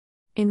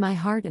In my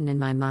heart and in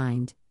my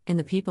mind, in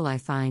the people I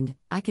find,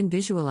 I can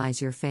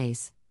visualize your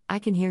face. I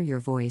can hear your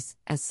voice,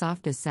 as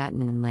soft as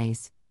satin and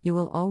lace. You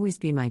will always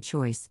be my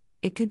choice.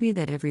 It could be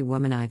that every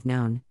woman I've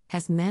known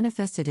has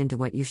manifested into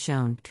what you've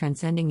shown,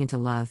 transcending into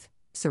love,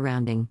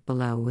 surrounding,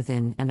 below,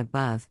 within, and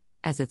above,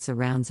 as it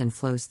surrounds and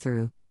flows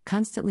through,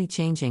 constantly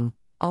changing,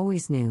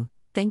 always new.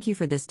 Thank you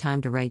for this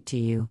time to write to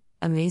you.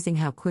 Amazing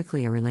how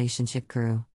quickly a relationship grew.